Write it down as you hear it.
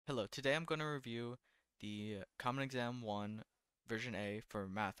Hello, today I'm going to review the Common Exam 1 version A for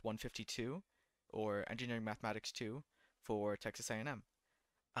Math 152 or Engineering Mathematics 2 for Texas A&M.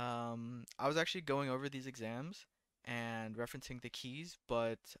 I was actually going over these exams and referencing the keys,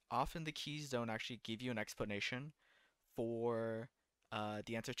 but often the keys don't actually give you an explanation for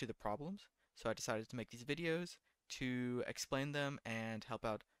the answer to the problems. So I decided to make these videos to explain them and help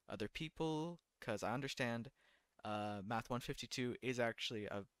out other people because I understand Math 152 is actually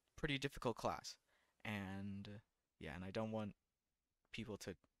a pretty difficult class. And yeah, and I don't want people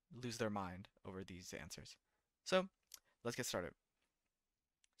to lose their mind over these answers. So let's get started.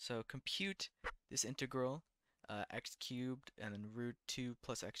 So compute this integral x cubed and then root 2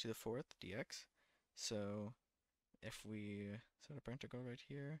 plus x to the fourth dx. So if we set up our integral right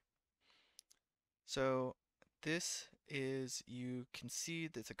here. So this is, you can see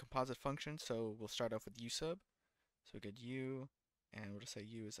that it's a composite function, so we'll start off with u sub. So we get u, and we'll just say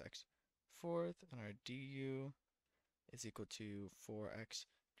u is x fourth, and our du is equal to 4x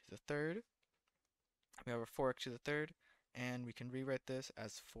to the third. We have our 4x to the third, and we can rewrite this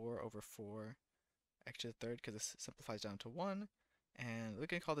as 4 over 4x to the third because this simplifies down to 1. And we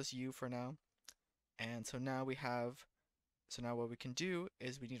can call this u for now. And so now we have, so now what we can do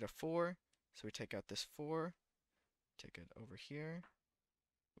is we need a 4. So we take out this 4, take it over here.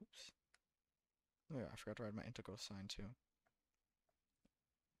 Oops. Oh yeah, I forgot to write my integral sign too.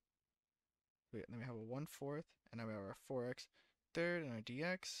 Then we have a 1/4, and now we have our 4x third and our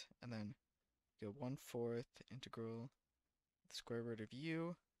dx, and then we get 1/4 integral the square root of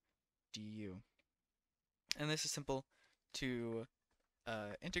u du. And this is simple to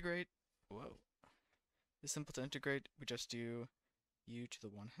integrate. Whoa. This is simple to integrate. We just do u to the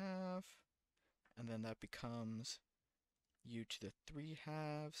 1/2, and then that becomes u to the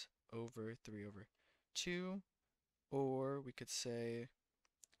 3/2 over 3 over 2, or we could say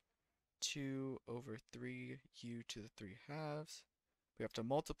 2 over 3 u to the 3/2. We have to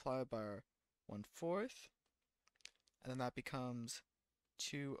multiply by our 1/4, and then that becomes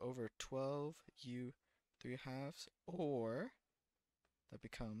 2 over 12 u 3/2, or that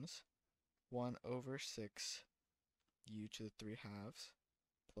becomes 1 over 6 u to the 3/2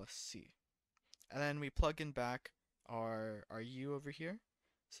 plus c. And then we plug in back our u over here,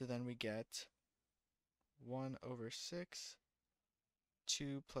 so then we get 1 over 6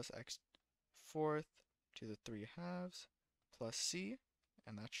 2 plus x fourth to the 3/2 plus c,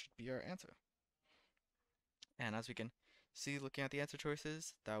 and that should be our answer. And as we can see, looking at the answer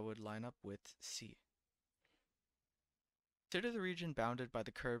choices, that would line up with C. Consider the region bounded by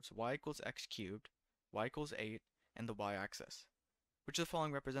the curves y equals x cubed, y equals 8, and the y-axis. Which of the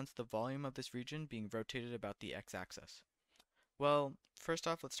following represents the volume of this region being rotated about the x-axis? Well, first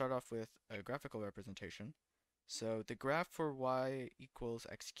off, let's start off with a graphical representation. So the graph for y equals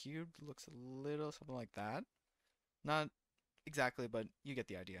x cubed looks a little something like that. Not exactly, but you get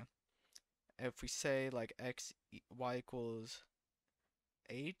the idea. If we say like y equals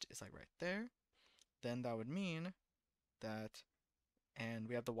 8 is like right there, then that would mean that, and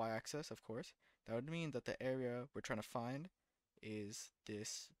we have the y-axis, of course, that would mean that the area we're trying to find is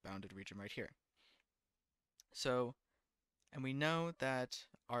this bounded region right here. So, and we know that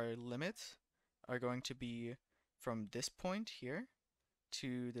our limits are going to be from this point here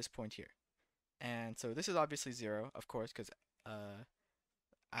to this point here. And so this is obviously 0, of course, because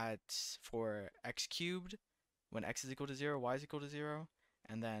for x cubed, when x is equal to 0, y is equal to 0,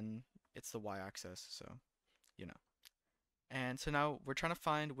 and then it's the y-axis, so, you know. And so now we're trying to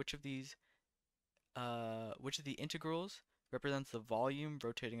find which of the integrals represents the volume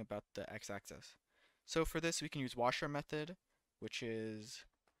rotating about the x-axis. So for this, we can use Washer method, which is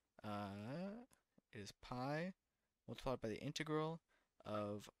pi multiplied by the integral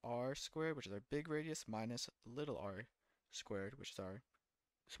of r squared, which is our big radius, minus little r squared, which is our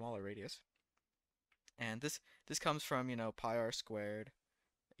smaller radius. And this comes from, pi r squared,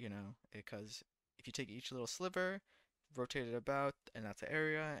 because if you take each little sliver, rotate it about, and that's the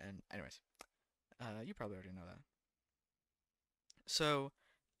area, and anyways, you probably already know that. So,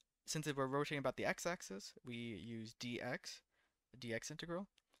 since we're rotating about the x-axis, we use dx, the dx integral,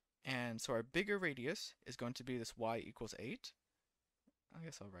 and so our bigger radius is going to be this y equals 8. I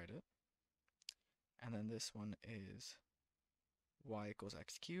guess I'll write it. And then this one is y equals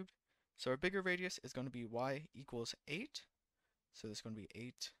x cubed. So our bigger radius is going to be y equals 8. So this is going to be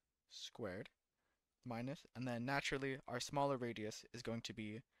 8 squared minus, and then naturally our smaller radius is going to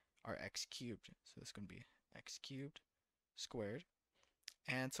be our x cubed. So this is going to be x cubed squared.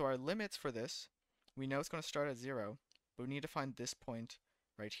 And so our limits for this, we know it's going to start at 0, but we need to find this point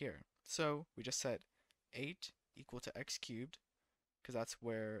right here. So we just set 8 equal to x cubed because that's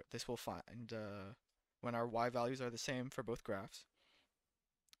where this will find when our y values are the same for both graphs.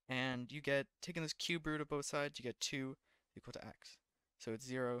 And you get, taking this cube root of both sides, you get 2 equal to x. So it's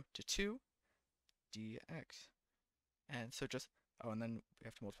 0 to 2 dx. And so just, oh, and then we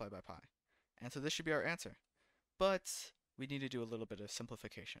have to multiply by pi. And so this should be our answer. But we need to do a little bit of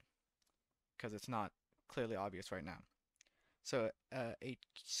simplification because it's not clearly obvious right now. So 8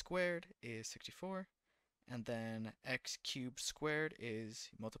 squared is 64, and then x cubed squared is,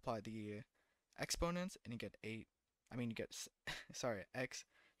 you multiply the exponents and you get 8, you get, sorry, x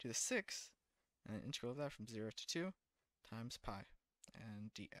to the 6, and an integral of that from 0 to 2 times pi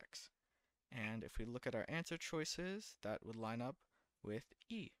and dx. And if we look at our answer choices, that would line up with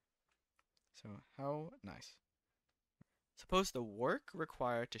E. So how nice. Suppose the work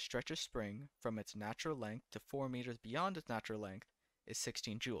required to stretch a spring from its natural length to 4 meters beyond its natural length is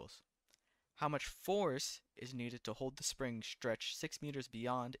 16 joules. How much force is needed to hold the spring stretched 6 meters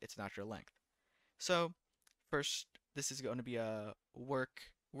beyond its natural length? So first, this is going to be a work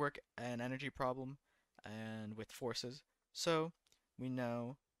and energy problem and with forces. So we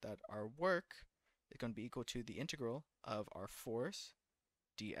know that our work is going to be equal to the integral of our force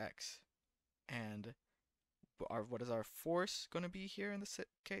dx. And what is our force going to be here in this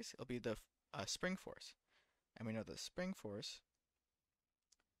case? It'll be the spring force. And we know the spring force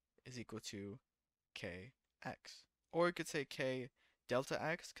is equal to kx. Or you could say k delta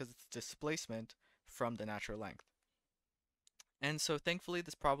x because it's displacement from the natural length. And so thankfully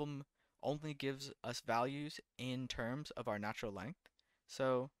this problem only gives us values in terms of our natural length.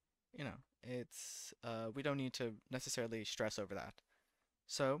 So, it's we don't need to necessarily stress over that.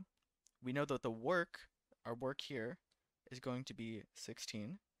 So we know that our work here is going to be 16.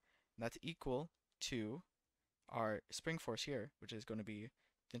 And that's equal to our spring force here, which is going to be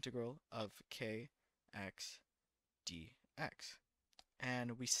the integral of kx dx.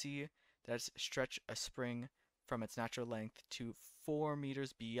 And we see that it's stretch a spring from its natural length to 4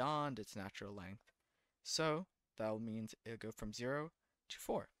 meters beyond its natural length. So that means it'll go from 0 to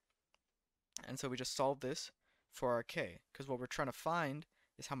 4. And so we just solve this for our k, because what we're trying to find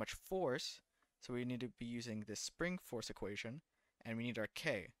is how much force. So we need to be using this spring force equation, and we need our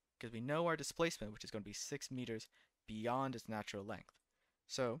k, because we know our displacement, which is going to be 6 meters beyond its natural length.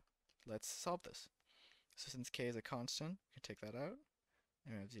 So let's solve this. So since k is a constant, we can take that out,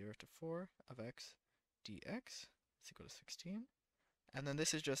 and we have 0 to 4 of x dx is equal to 16. And then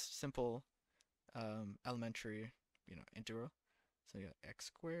this is just simple elementary, integral. So you got x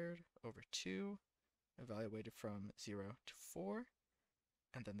squared over 2, evaluated from 0 to 4.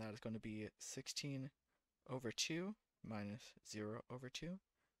 And then that is going to be 16 over 2 minus 0 over 2,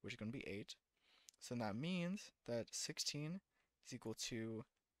 which is going to be 8. So that means that 16 is equal to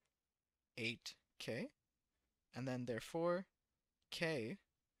 8k. And then therefore, k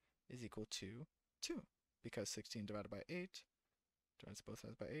is equal to 2. Because 16 divided by 8, divides both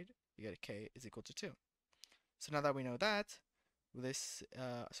sides by 8, you get k is equal to 2. So now that we know that, this,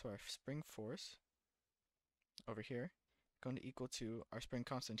 so our spring force over here going to equal to our spring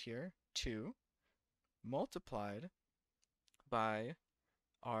constant here, 2, multiplied by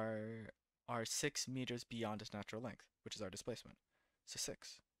our 6 meters beyond its natural length, which is our displacement. So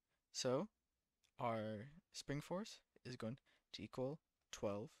 6. So our spring force is going to equal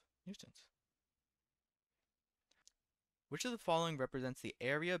 12 newtons. Which of the following represents the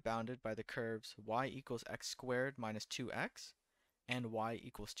area bounded by the curves y equals x squared minus 2x and y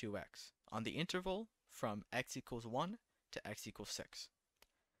equals 2x on the interval from x equals 1 to x equals 6?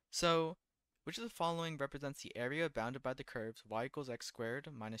 So, which of the following represents the area bounded by the curves y equals x squared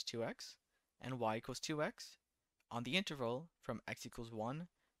minus 2x and y equals 2x on the interval from x equals 1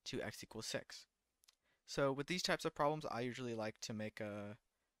 to x equals 6? So with these types of problems, I usually like to make a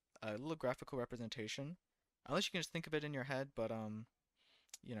little graphical representation. Unless you can just think of it in your head, but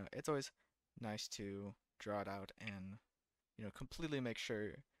it's always nice to draw it out and completely make sure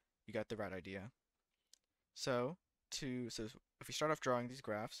you got the right idea. So if we start off drawing these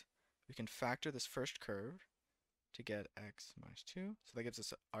graphs, we can factor this first curve to get x minus 2. So that gives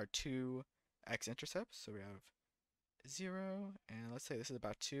us our 2 x-intercepts. So we have 0, and let's say this is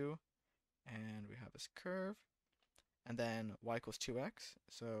about 2, and we have this curve, and then y equals 2x.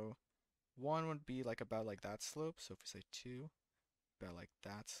 So 1 would be about like that slope. So if we say 2, about like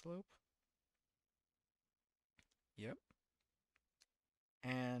that slope. Yep.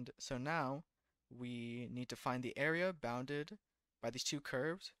 And so now we need to find the area bounded by these two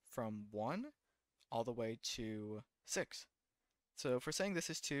curves from 1 all the way to 6. So if we're saying this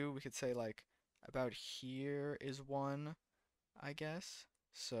is 2, we could say like about here is 1, I guess.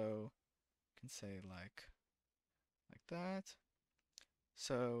 So we can say like that.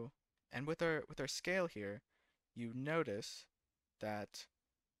 So, and with our scale here, you notice that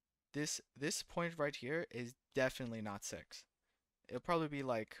this point right here is definitely not 6. It'll probably be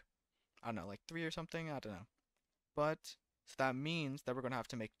like, I don't know, like 3 or something, I don't know. But, so that means that we're going to have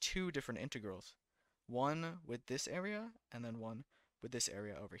to make two different integrals. One with this area, and then one with this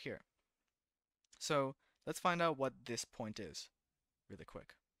area over here. So, let's find out what this point is really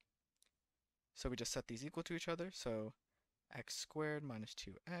quick. So we just set these equal to each other, so x squared minus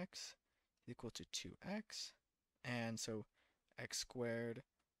 2x is equal to 2x, and so x squared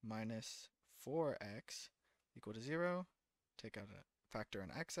minus 4x equal to 0. Take out a factor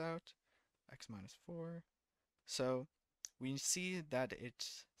an x out, x minus 4. So we see that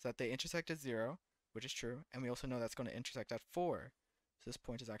they intersect at 0, which is true, and we also know that's going to intersect at 4. So this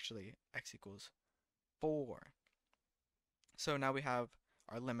point is actually x equals 4. So now we have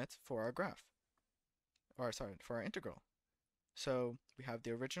our limits for our graph, or sorry, for our integral. So we have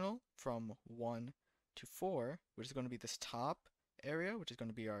the original from 1 to 4, which is going to be this top area, which is going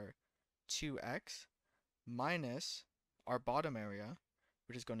to be our 2x, minus our bottom area,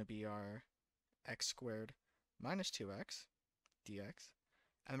 which is going to be our x squared minus 2x dx.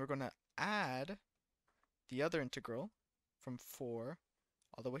 And we're going to add the other integral from 4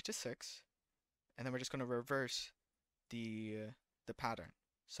 all the way to 6, and then we're just going to reverse the pattern.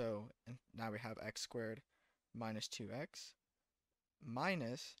 So now we have x squared minus 2x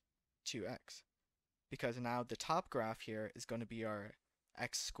minus 2x, because now the top graph here is going to be our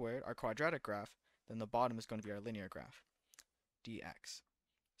x squared, our quadratic graph, then the bottom is going to be our linear graph, dx.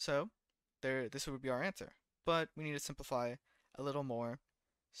 So this would be our answer, but we need to simplify a little more,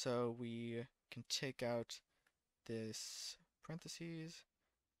 so we can take out this parentheses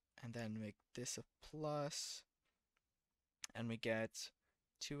and then make this a plus, and we get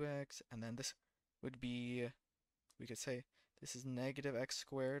 2x, and then this would be, we could say this is negative x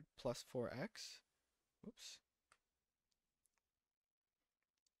squared plus 4x. Oops.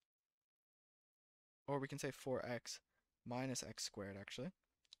 Or we can say 4x minus x squared, actually.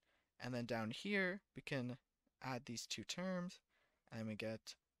 And then down here, we can add these two terms, and we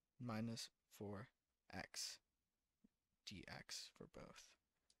get minus 4x dx for both.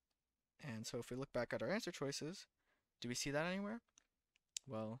 And so if we look back at our answer choices, do we see that anywhere?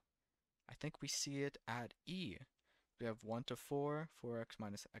 Well, I think we see it at E. We have 1 to 4, 4x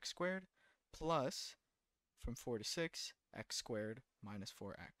minus x squared, plus from 4 to 6, x squared minus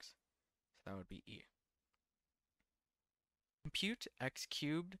 4x. So that would be E. Compute x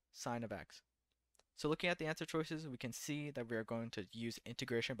cubed sine of x. So looking at the answer choices, we can see that we are going to use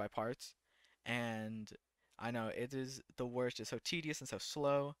integration by parts. And I know it is the worst. It's so tedious and so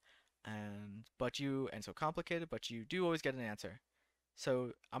slow and so complicated, but you do always get an answer.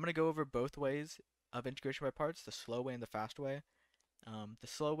 So I'm going to go over both ways of integration by parts, the slow way and the fast way. The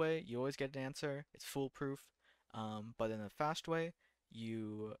slow way, you always get an answer. It's foolproof. But in the fast way,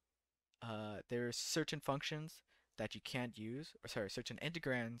 there's certain functions that you can't use, or sorry, certain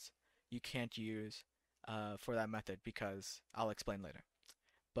integrands you can't use for that method, because I'll explain later.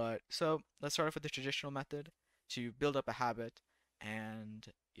 But so let's start off with the traditional method to build up a habit, and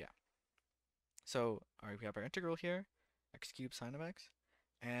yeah. So alright, we have our integral here, x cubed sine of x,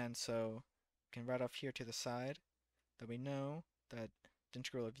 and so we can write off here to the side that we know that the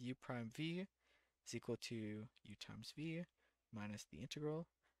integral of u prime v is equal to u times v minus the integral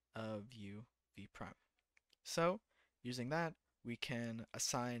of u v prime. So using that, we can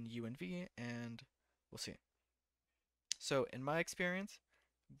assign u and v, and we'll see. So in my experience,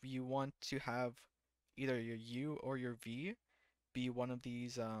 you want to have either your u or your v be one of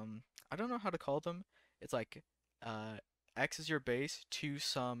these, I don't know how to call them. It's like x is your base to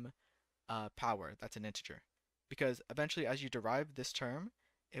some power that's an integer. Because eventually, as you derive this term,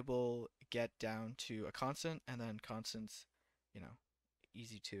 it will get down to a constant, and then constants,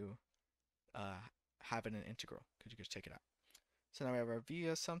 easy to have in an integral, because you can just take it out. So now we have our v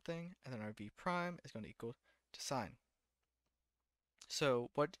as something, and then our v prime is going to equal to sine. So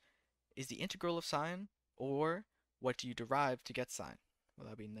what is the integral of sine, or what do you derive to get sine? Well,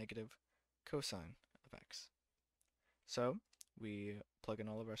 that would be negative cosine of x. So we plug in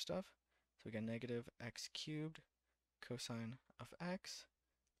all of our stuff. So we get negative x cubed cosine of x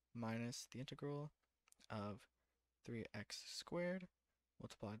minus the integral of 3x squared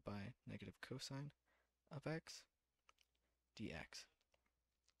multiplied by negative cosine of x dx.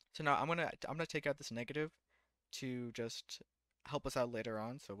 So now I'm gonna take out this negative to just help us out later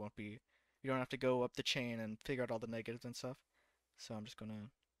on, so it won't be, you don't have to go up the chain and figure out all the negatives and stuff. So I'm just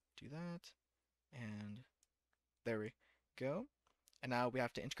gonna do that, and there we go. And now we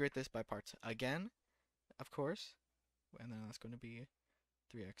have to integrate this by parts again, of course, and then that's going to be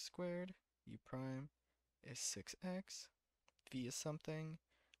 3x squared, v prime is 6x, v is something,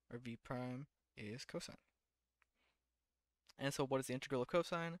 or v prime is cosine. And so what is the integral of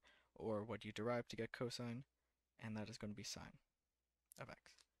cosine, or what do you derive to get cosine? And that is going to be sine of x.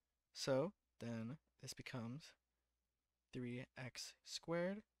 So then this becomes 3x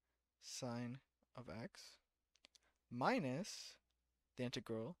squared sine of x minus the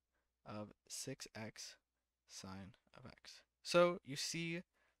integral of 6x sine of x. So you see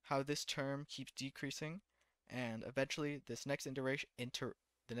how this term keeps decreasing, and eventually this next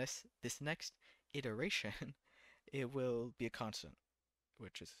iteration, it will be a constant,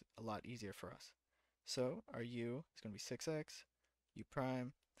 which is a lot easier for us. So our u is going to be 6x, u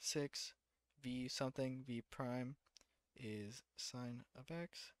prime 6, v something, v prime is sine of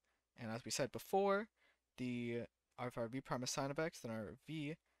x, and as we said before, if our v prime is sine of x, then our v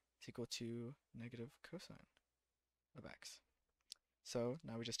is equal to negative cosine of x. So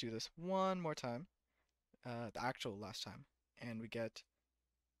now we just do this one more time, the actual last time, and we get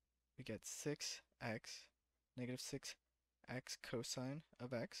 6x, negative 6x cosine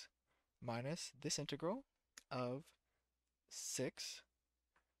of x minus this integral of 6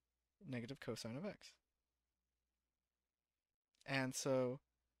 negative cosine of x. And so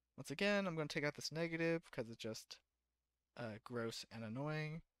once again, I'm going to take out this negative because it's just gross and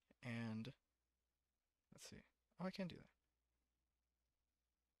annoying. And let's see. Oh, I can't do that.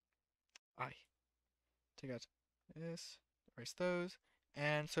 Take out this, erase those.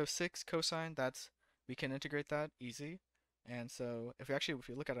 And so 6 cosine, we can integrate that easy. And so if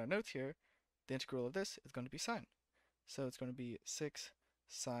you look at our notes here, the integral of this is going to be sine. So it's going to be 6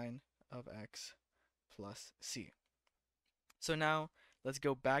 sine of x plus c. So now let's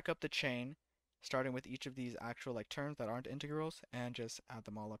go back up the chain, starting with each of these actual terms that aren't integrals, and just add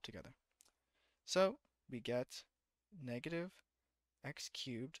them all up together. So we get negative x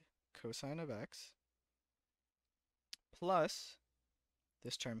cubed cosine of x plus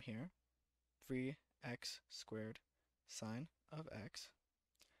this term here, 3x squared sine of x.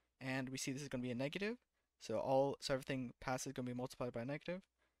 And we see this is going to be a negative, so everything passes is going to be multiplied by negative.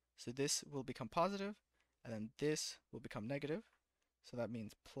 So this will become positive, and then this will become negative. So that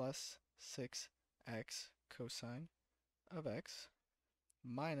means plus 6x cosine of x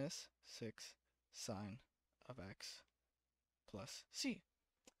minus 6 sine of x plus c.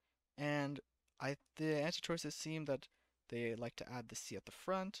 And the answer choices seem that they like to add the c at the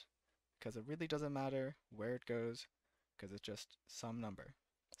front because it really doesn't matter where it goes because it's just some number,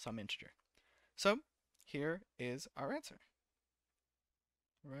 some integer. So here is our answer.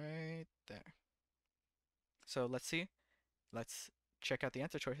 Right there. So let's see. Let's check out the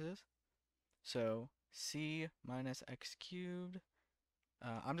answer choices. So c minus x cubed.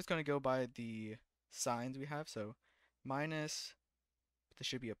 I'm just going to go by the signs we have. So minus, this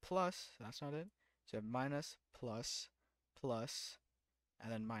should be a plus, so that's not it. So you have minus, plus, plus,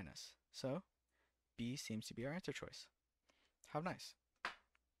 and then minus. So B seems to be our answer choice. How nice.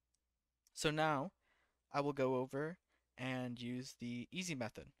 So now I will go over and use the easy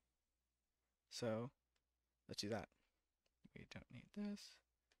method. So let's do that. We don't need this.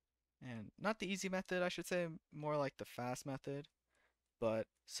 And not the easy method, I should say, more like the fast method. But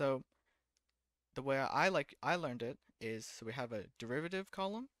so the way I learned it is, so we have a derivative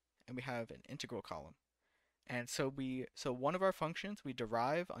column and we have an integral column. And so one of our functions we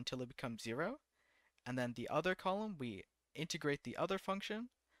derive until it becomes 0, and then the other column we integrate the other function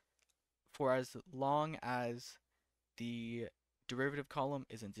for as long as the derivative column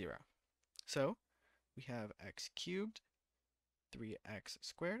isn't 0. So we have x cubed, 3x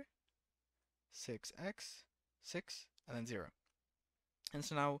squared, 6x, 6, and then 0. And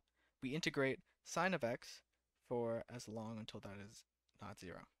so now we integrate sine of x for as long until that is not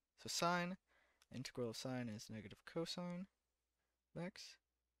 0. So sine, integral of sine is negative cosine of x.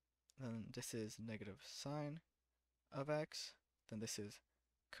 Then this is negative sine of x. Then this is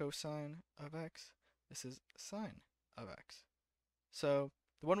cosine of x. This is sine of x. So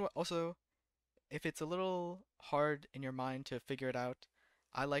the one also, if it's a little hard in your mind to figure it out,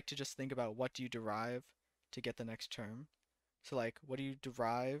 I like to just think about what do you derive to get the next term. So like, what do you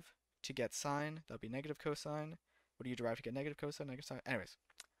derive to get sine? That would be negative cosine. What do you derive to get negative cosine, negative sine? Anyways,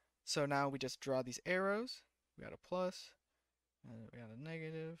 so now we just draw these arrows. We add a plus, and we add a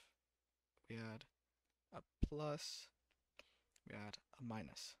negative, we add a plus, we add a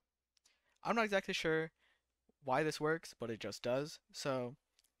minus. I'm not exactly sure why this works, but it just does. So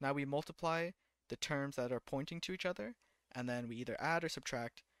now we multiply the terms that are pointing to each other, and then we either add or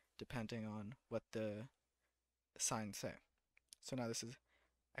subtract depending on what the signs say. So now this is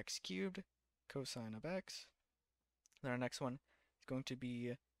x cubed cosine of x. Then our next one is going to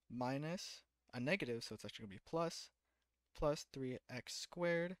be minus a negative, so it's actually going to be plus 3x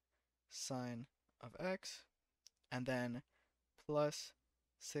squared sine of x, and then plus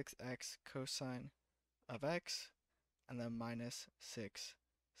 6x cosine of x, and then minus 6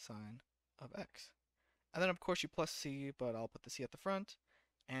 sine of x. And then of course you plus c, but I'll put the c at the front,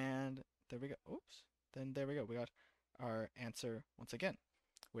 and there we go. Oops. Then there we go. We got our answer once again,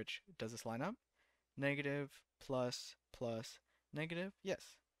 which, does this line up? Negative plus negative?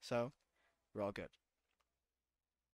 Yes. So we're all good.